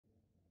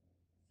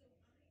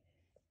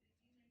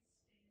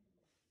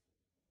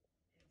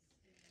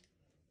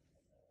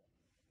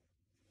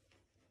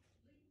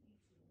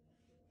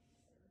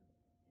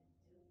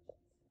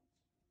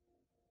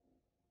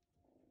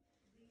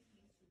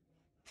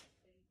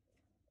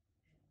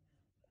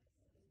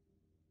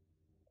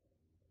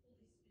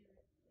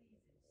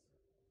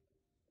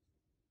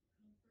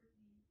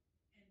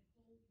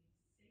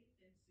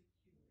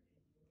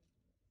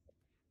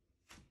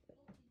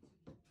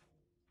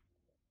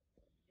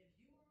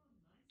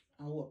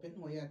I hope you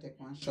know you take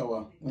one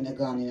shower when you're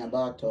gone in a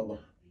bathtub.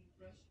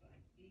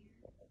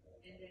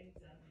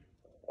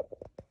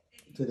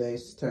 Today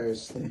is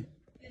Thursday.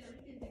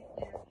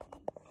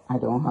 I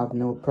don't have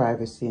no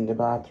privacy in the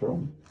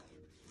bathroom.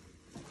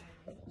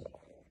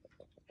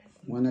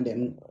 One of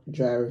them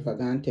driver, if I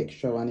go and take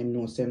shower and him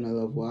know say I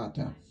love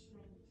water.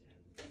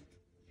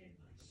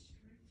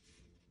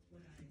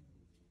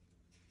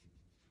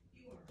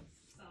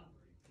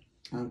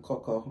 And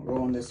Coco,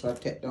 round this I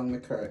take down the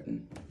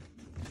curtain.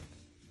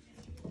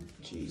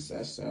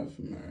 Jesus have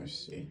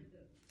mercy.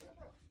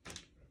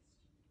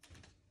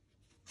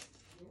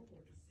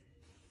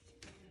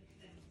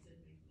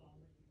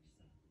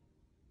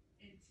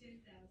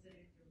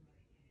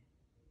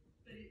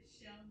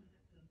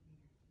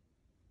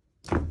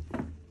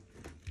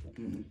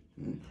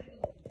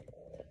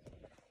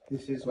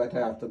 This is what I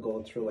have to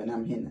go through when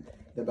I'm in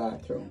the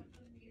bathroom.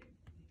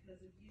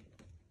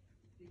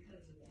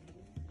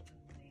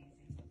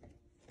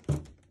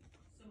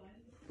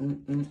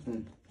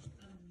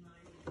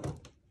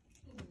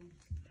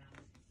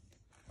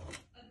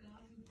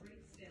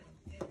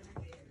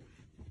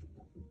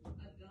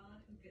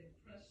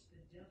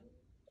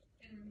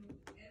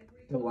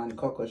 The one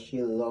Coco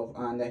she love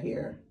under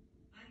here.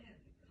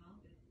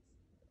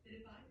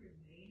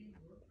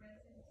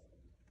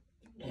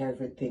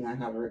 Everything I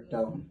have written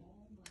down.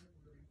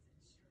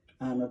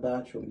 I'm a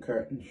bathroom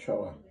curtain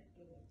shower.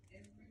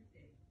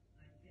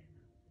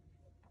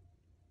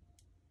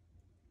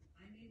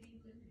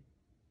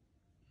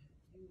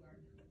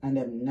 And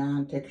them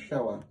non take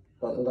shower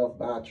but love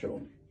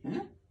bathroom. Eh?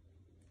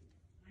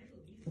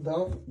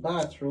 Love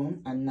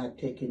bathroom and not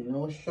taking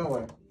no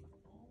shower.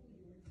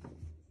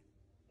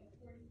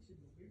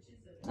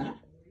 Huh?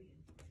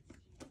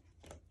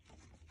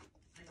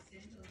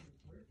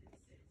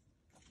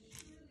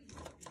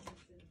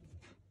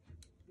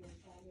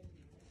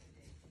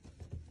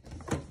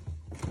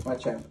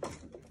 Watch out.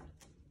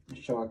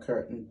 The shower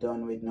curtain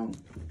done with now.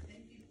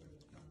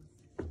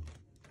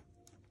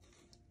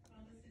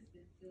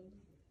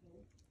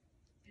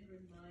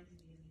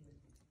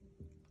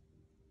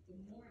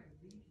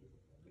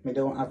 I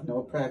don't have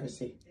no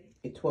privacy.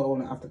 It's why I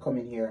don't have to come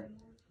in here.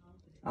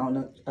 I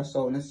just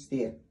want to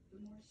stay.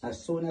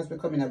 As soon as we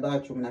come in a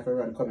bathroom, I have to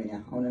run come in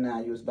here. I want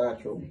to use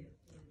bathroom.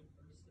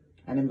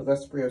 And then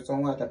because spray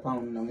some water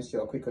pound now, I see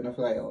how quick when I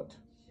fly out.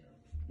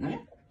 Eh?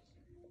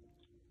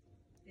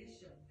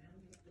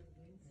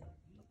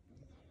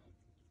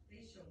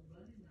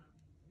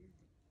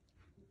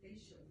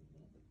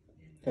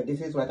 So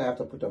this is what I have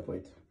to put up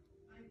with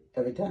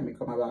every time I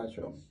come to the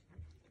bathroom.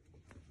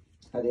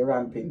 At the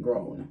ramping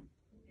ground.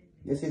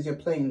 This is your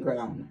playing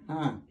ground,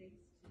 huh?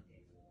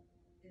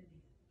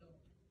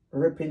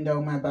 Ripping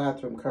down my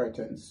bathroom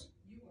curtains.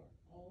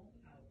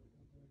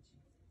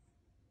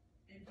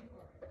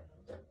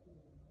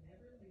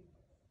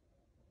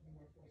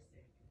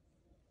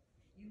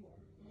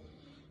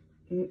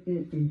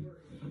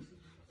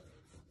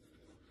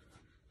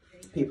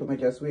 People may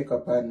just wake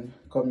up and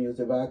come use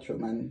the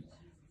bathroom, and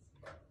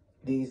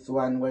these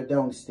one were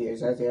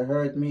downstairs. As they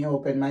heard me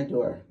open my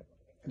door,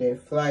 they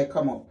fly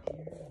come up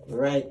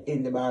right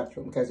in the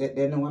bathroom because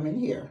they know I'm in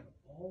here.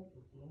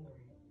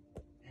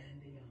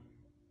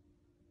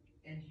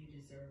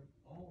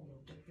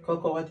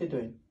 Coco, what you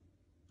doing?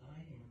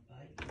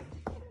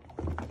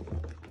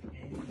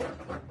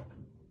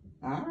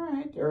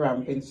 Alright, your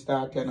ramping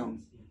start, you know.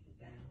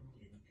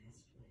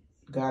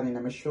 Gone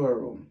in my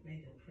showroom.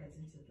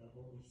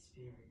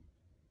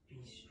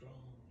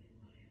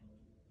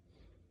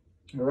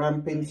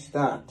 Ramping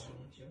start.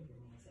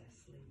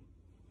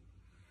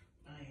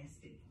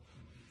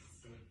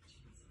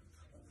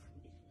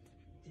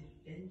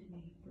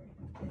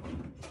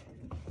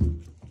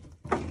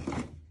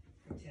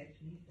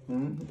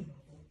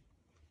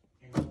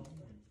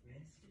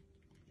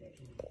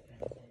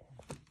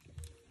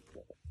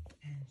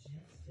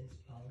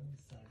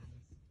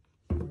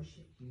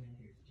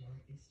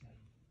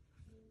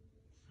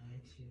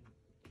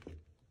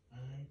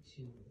 I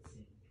too will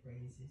sing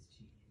praises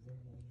to your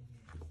holy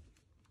name.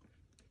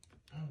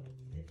 I will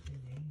lift the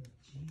name of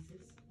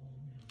Jesus on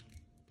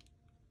high,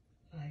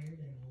 higher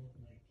than all of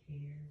my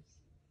cares,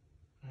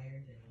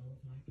 higher than all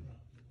of my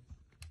problems,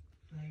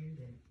 higher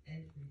than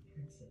every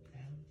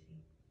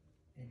principality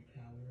and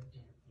power of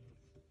darkness.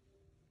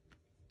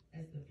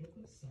 As the book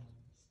of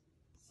Psalms,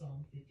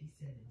 Psalm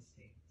 57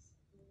 states,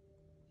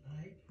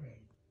 I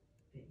pray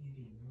that you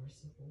be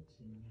merciful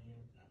to me, O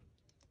God,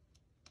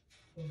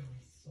 for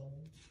my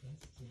soul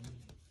trusts in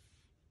you,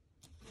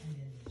 and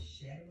in the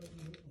shadow of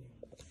your wings.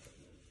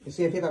 You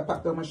see if you got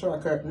packed on my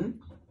shower curtain?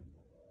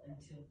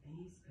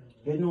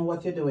 You know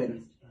what you're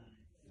doing.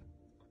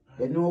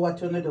 You know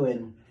what you're not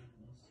doing.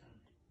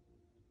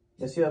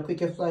 You see how quick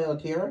you fly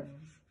out here?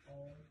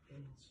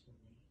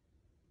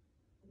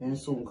 Then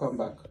soon come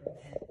back.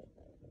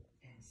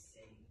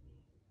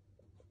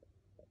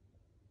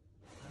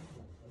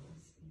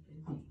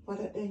 What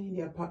are they in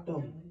there packed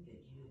down?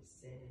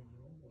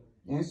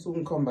 Then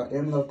soon come back.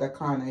 Them love the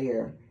corner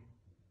here.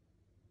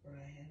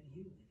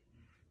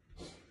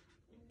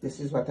 This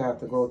is what I have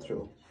to go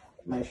through.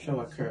 my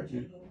shower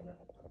curtain.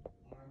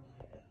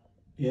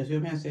 You see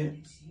what I say?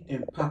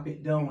 And pop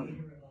it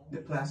down. The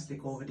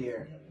plastic over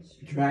there.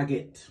 Drag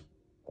it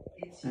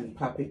and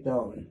pop it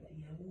down.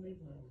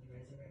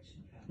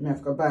 I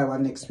have to buy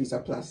one next piece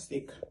of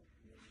plastic.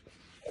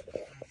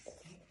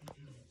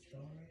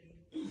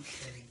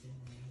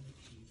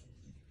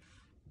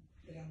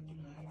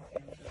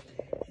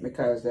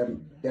 Because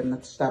them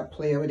not stop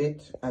playing with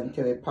it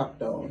until it pop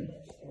down.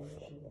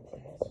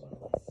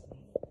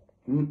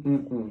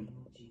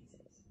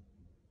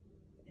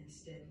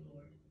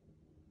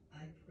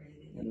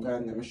 I'm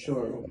going to my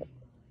showroom.